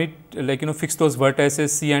we commit fix those vertices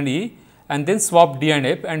C and E, and then swap D and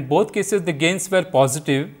F, and both cases the gains were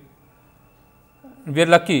positive. We are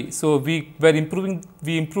lucky. So we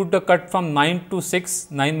improved the cut from 9 to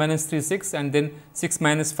 6, 9 minus 3 6, and then 6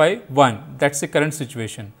 minus 5 1. That is the current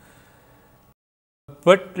situation.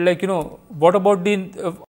 But what about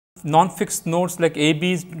the non-fixed nodes like A,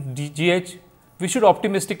 B, D, G, H? We should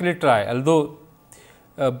optimistically try, although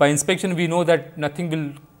by inspection we know that nothing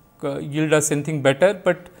will yield us anything better,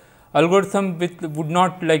 but algorithm would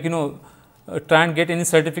not try and get any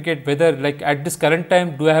certificate whether at this current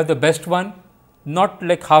time do I have the best one, not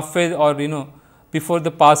halfway or before the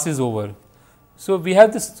pass is over. So we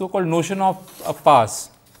have this so called notion of a pass.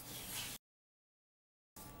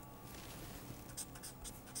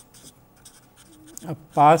 A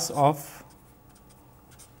pass of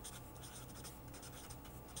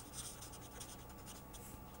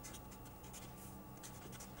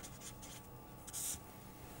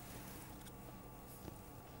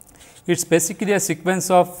it's basically a sequence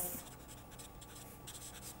of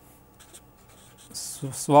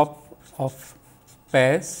swap of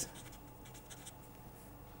pairs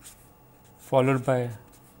followed by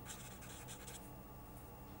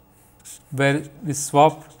where we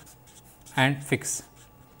swap and fix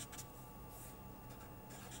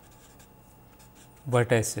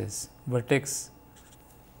vertex.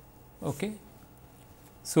 Okay.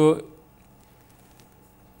 So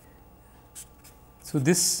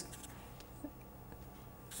this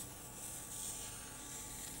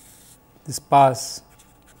pass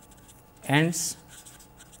ends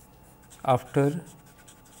after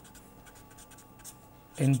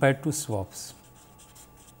n by 2 swaps,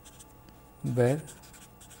 where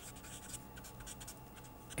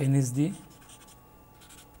n is the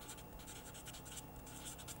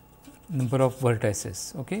number of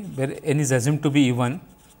vertices, okay, where n is assumed to be even.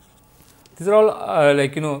 These are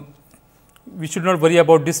all we should not worry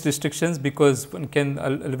about these restrictions, because one can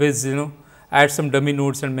always add some dummy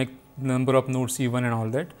nodes and make number of nodes even and all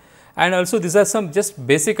that. And also these are some just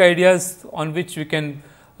basic ideas on which we can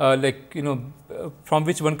from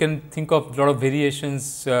which one can think of lot of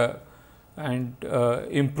variations and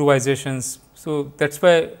improvisations. So that is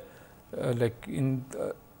why in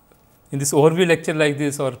this overview lecture like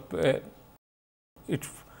this, or it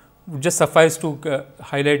would just suffice to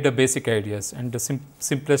highlight the basic ideas and the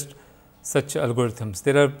simplest such algorithms.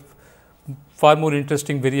 There are far more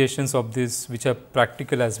interesting variations of this, which are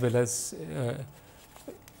practical as well as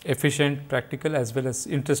efficient, practical as well as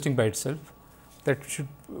interesting by itself. That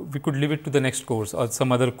we could leave it to the next course or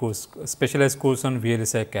some other course, specialized course on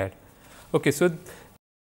VLSI CAD. Okay, so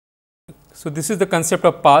this is the concept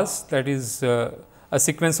of pass, that is a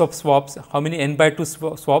sequence of swaps. How many n by 2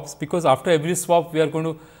 swaps? Because after every swap we are going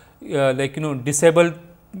to disable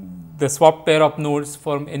the swap pair of nodes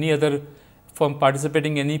from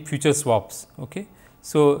participating in any future swaps. Okay.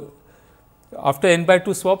 So after n by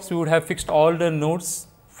 2 swaps we would have fixed all the nodes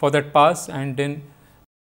for that pass, and then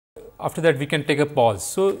after that we can take a pause.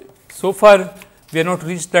 So far we have not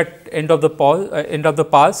reached that end of the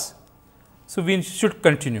pass. So we should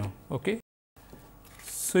continue. Okay.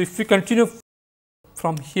 So if we continue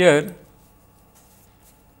from here,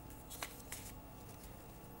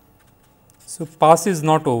 so pass is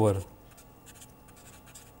not over.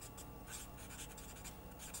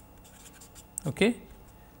 Okay.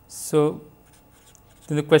 So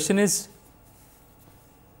then the question is,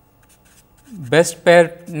 next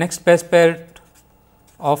best pair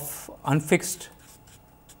of unfixed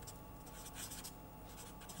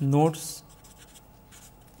nodes.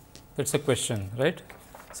 That's a question, right?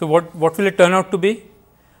 So what will it turn out to be?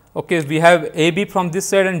 Okay, we have AB from this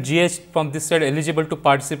side and GH from this side eligible to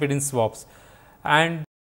participate in swaps, and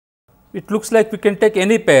it looks like we can take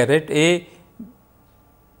any pair, right?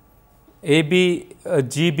 AB,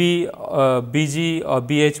 GB, BG or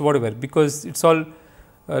BH, whatever, because it's all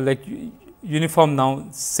uniform now,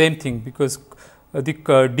 same thing, because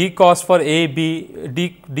the D cost for A,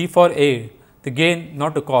 B, D for A, the gain,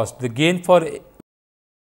 not the cost, the gain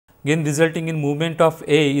resulting in movement of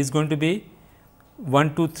A is going to be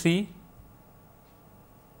 1, 2, 3,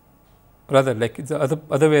 rather it's the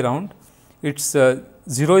other way around. It's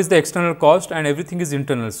 0 is the external cost and everything is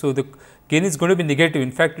internal. So the gain is going to be negative.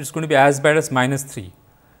 In fact, it's going to be as bad as -3.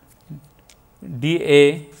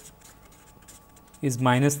 dA is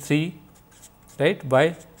minus 3, right?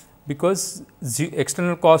 Why? Because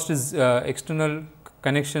external cost is external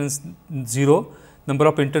connections 0, number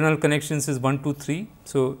of internal connections is 1, 2, 3.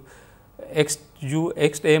 So, x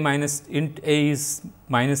a minus int a is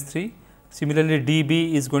minus 3. Similarly,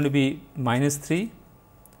 dB is going to be minus 3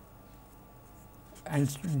 and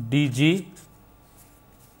dG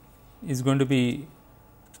is going to be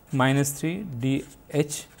minus 3,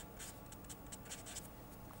 dH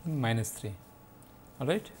minus 3, all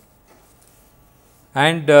right.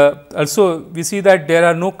 And also we see that there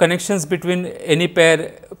are no connections between any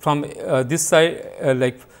pair from this side,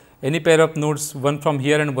 like any pair of nodes, one from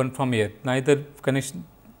here and one from here, neither connection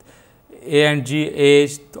A and G, A,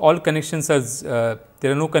 all connections are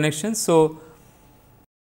there are no connections. So,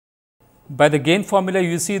 by the gain formula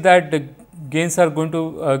you see that the gains are going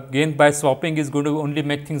to gain by swapping is going to only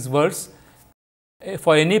make things worse.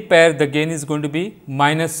 For any pair the gain is going to be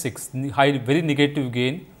minus 6, high, very negative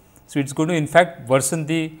gain. So, it is going to in fact worsen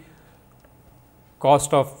the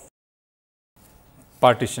cost of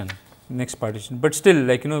partition, next partition, but still,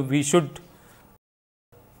 like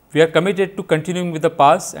we are committed to continuing with the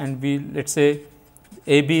pass, and we let us say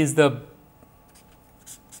AB is the,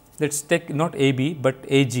 let us take not AB but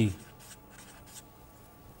AG.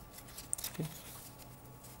 Okay.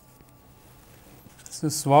 So,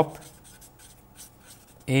 swap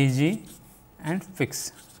AG and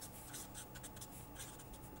fix.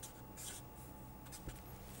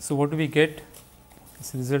 So, what do we get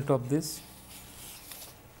as a result of this?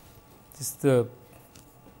 This the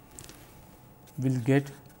will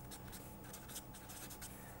get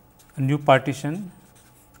a new partition,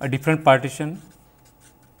 a different partition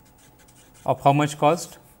of how much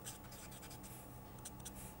cost?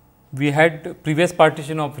 We had previous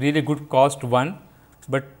partition of really good cost 1,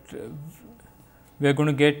 but we are going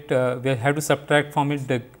to get we have to subtract from it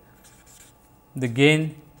the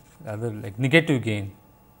gain, rather like negative gain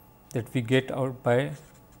that we get out by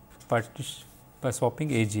swapping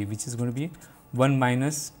AG, which is going to be 1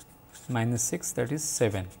 minus 6, that is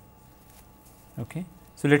 7. Okay.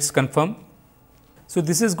 So, let us confirm. So,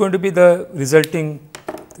 this is going to be the resulting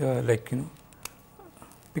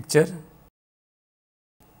picture.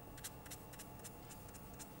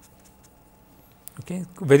 Okay.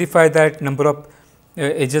 Verify that number of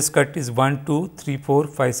edges cut is 1, 2, 3, 4,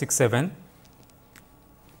 5, 6, 7.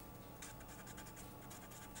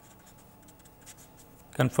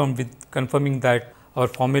 Confirming that our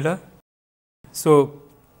formula. So,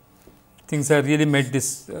 things are really made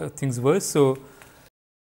this things worse. So,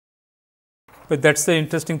 but that is the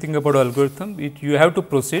interesting thing about algorithm. You have to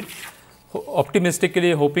proceed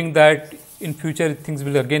optimistically, hoping that in future things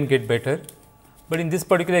will again get better, but in this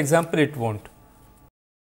particular example it won't.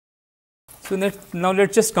 So, now let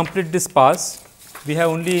us just complete this pass. We have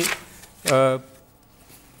only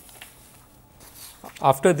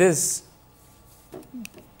after this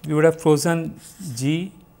we would have frozen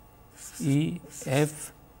G, E,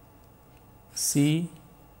 F, C,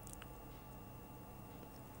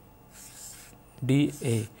 D,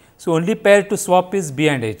 A. So, only pair to swap is B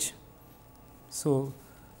and H. So,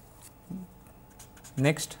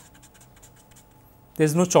 next there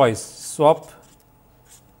is no choice, swap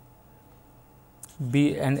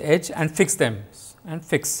B and H and fix them and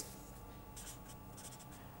fix,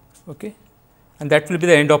 okay. And that will be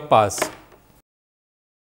the end of pass.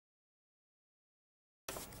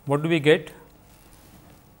 What do we get?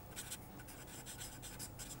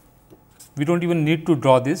 We do not even need to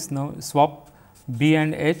draw this now. Swap B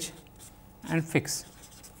and H and fix,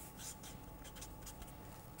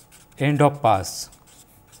 end of pass.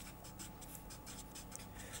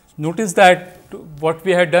 Notice that what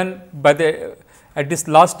we had done by the at this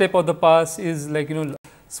last step of the pass is like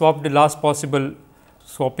swap the last possible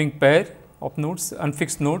swapping pair of nodes,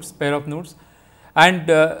 unfixed nodes, pair of nodes, and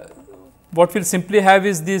what we will simply have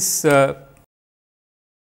is this the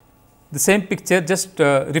same picture just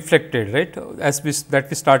reflected, right, as we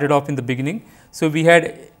started off in the beginning. So, we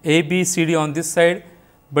had A, B, C, D on this side,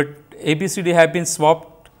 but A, B, C, D have been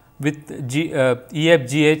swapped with G, E, F,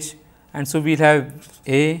 G, H, and so we will have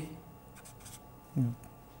A,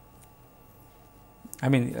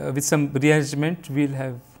 with some rearrangement we will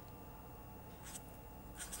have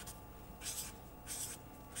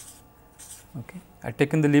okay. I have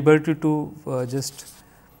taken the liberty to just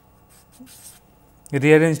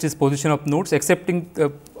rearrange this position of nodes, excepting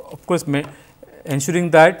of course, ensuring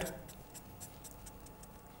that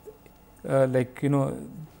the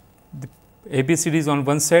ABCD is on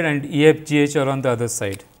one side and EFGH are on the other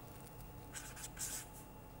side.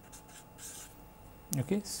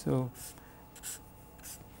 Okay. So,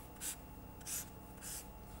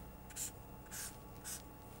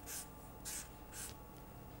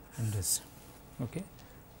 in this. Okay.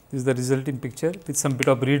 This is the resulting picture with some bit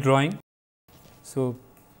of redrawing. So,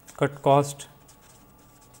 cut cost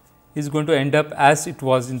is going to end up as it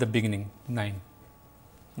was in the beginning, 9.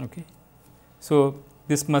 Okay. So,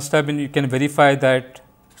 this must have been, you can verify that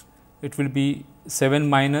it will be 7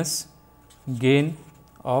 minus gain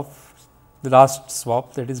of the last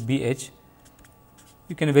swap, that is BH.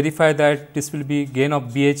 You can verify that this will be gain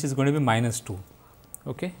of BH is going to be minus 2.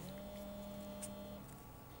 Okay.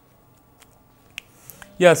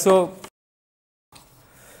 Yeah, so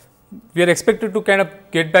we are expected to kind of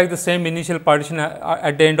get back the same initial partition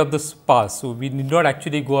at the end of this pass. So, we need not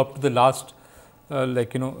actually go up to the last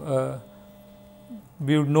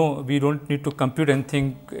we would know we do not need to compute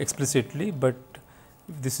anything explicitly, but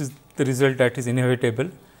this is the result that is inevitable.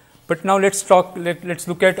 But now let us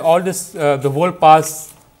look at all this the whole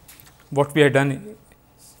pass what we have done.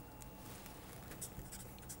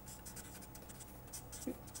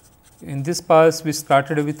 In this pass we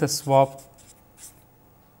started with a swap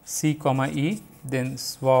C comma E, then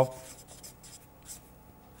swap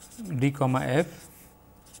D comma F,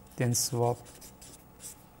 then swap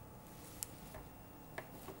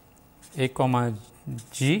A comma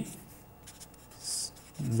G,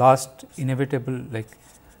 last inevitable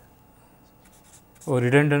or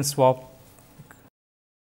redundant swap.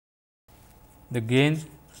 The gain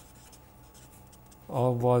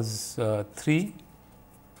was 3,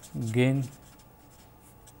 gain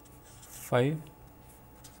 5,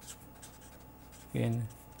 gain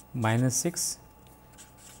minus 6.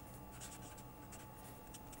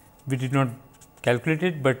 We did not calculate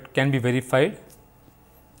it, but can be verified.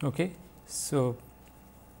 Okay. So,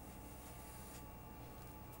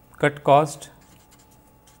 cut cost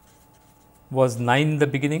was 9 in the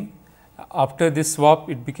beginning. After this swap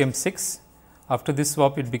it became 6. After this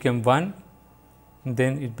swap it became 1.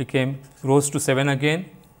 Then it became rose to 7 again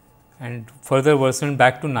and further worsened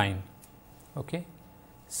back to 9. Okay.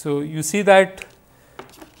 So, you see that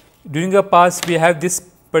during a pass we have this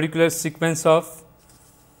particular sequence of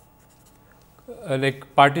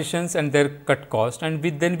partitions and their cut cost, and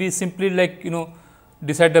then we simply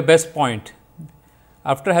decide the best point.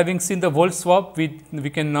 After having seen the whole swap, we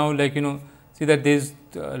can now see that there is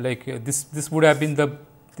this would have been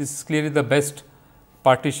this is clearly the best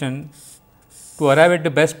partition. To arrive at the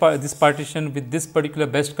best this partition with this particular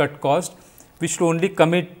best cut cost, we should only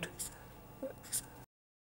commit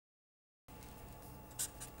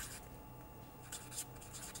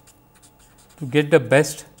to get the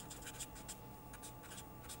best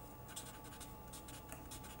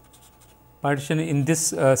partition in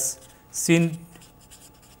this scene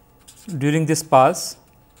during this pass.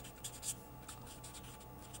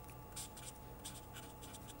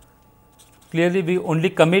 Clearly, we only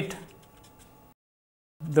commit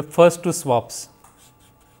the first 2 swaps,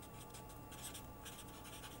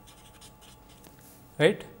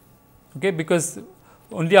 right? Okay, because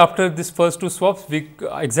only after this first 2 swaps,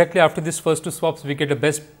 exactly after this first 2 swaps, we get a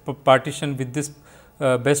best partition with this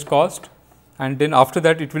best cost, and then after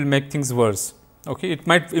that it will make things worse. Okay, it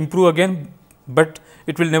might improve again, but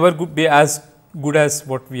it will never be as good as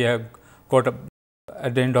what we have got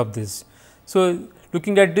at the end of this. So,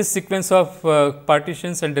 looking at this sequence of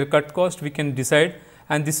partitions and their cut cost, we can decide,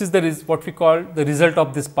 and this is what we call the result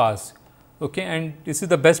of this pass. Okay, and this is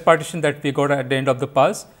the best partition that we got at the end of the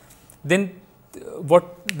pass. Then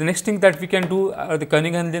what the next thing that we can do, the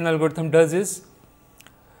Kernighan-Lin algorithm does is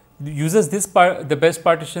uses the best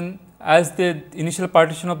partition as the initial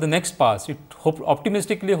partition of the next pass. It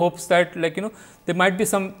optimistically hopes that there might be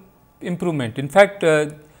some improvement. In fact,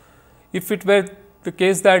 if it were the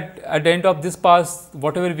case that at the end of this pass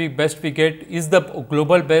whatever best we get is the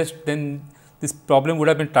global best, then this problem would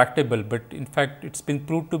have been tractable, but in fact it has been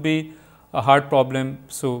proved to be a hard problem.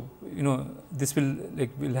 So, this will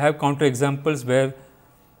we'll have counter examples where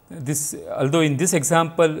this, although in this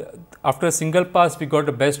example after a single pass we got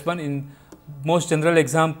the best one, in most general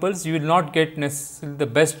examples you will not get necessarily the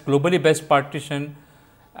best globally best partition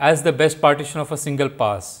as the best partition of a single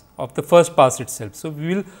pass of the first pass itself. So,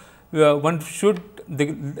 we will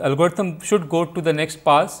the algorithm should go to the next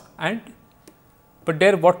pass, but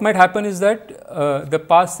there what might happen is that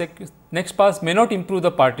the next pass may not improve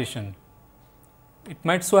the partition. It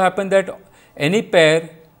might so happen that any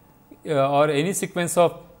pair or any sequence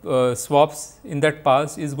of swaps in that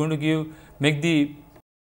pass is going to make the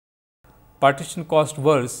partition cost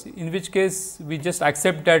worse, in which case we just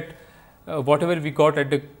accept that whatever we got at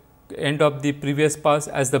the end of the previous pass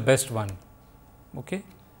as the best one. Okay.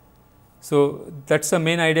 So, that is the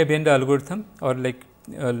main idea behind the algorithm, or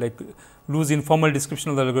loose informal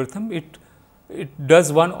description of the algorithm. It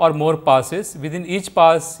does one or more passes. Within each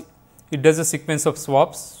pass it does a sequence of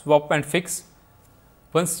swaps, swap and fix.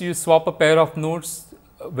 Once you swap a pair of nodes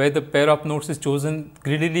where the pair of nodes is chosen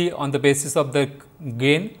greedily on the basis of the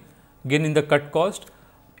gain in the cut cost,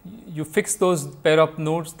 you fix those pair of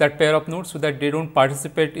nodes, so that they do not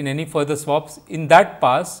participate in any further swaps in that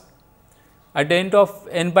pass. At the end of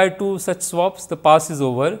n by 2 such swaps, the pass is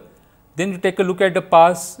over. Then you take a look at the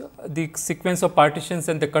pass, the sequence of partitions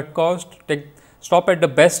and the cut cost, stop at the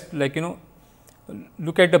best, like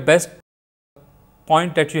look at the best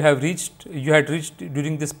point that you had reached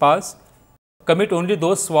during this pass, commit only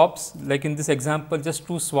those swaps, like in this example just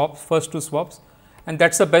 2 swaps, first 2 swaps, and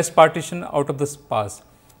that is the best partition out of this pass.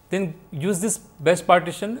 Then use this best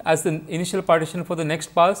partition as the initial partition for the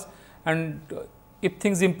next pass, and if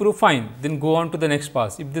things improve, fine, then go on to the next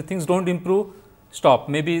pass. If the things do not improve, stop.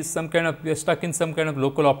 Maybe some kind of, we are stuck in some kind of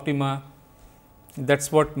local optima. That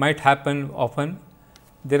is what might happen often.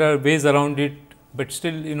 There are ways around it, but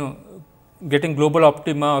still getting global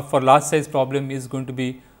optima for large size problem is going to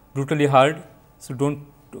be brutally hard. So, do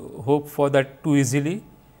not hope for that too easily.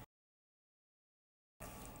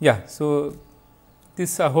 Yeah. So,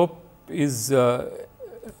 this I hope is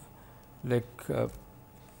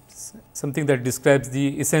something that describes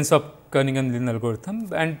the essence of Kernighan-Lin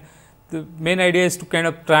algorithm, and the main idea is to kind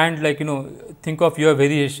of try and think of your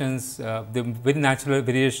variations, the very natural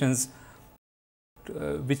variations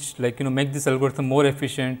which make this algorithm more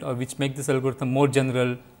efficient, or which make this algorithm more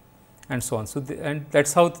general, and so on. So, and that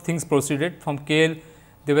is how things proceeded. From KL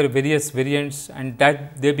there were various variants, and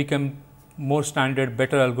that they become more standard,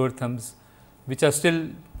 better algorithms, which are still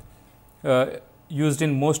used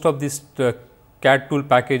in most of these CAD tool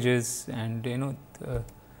packages, and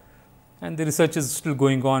and the research is still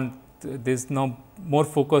going on. There is now more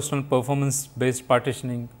focused on performance based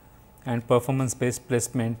partitioning and performance based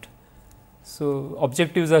placement. So,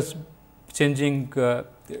 objectives are changing,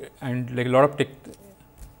 and a lot of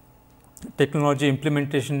technology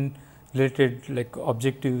implementation related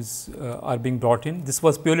objectives are being brought in. This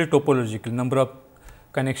was purely topological, number of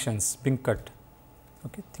connections being cut.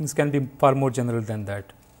 Okay. Things can be far more general than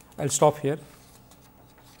that. I will stop here.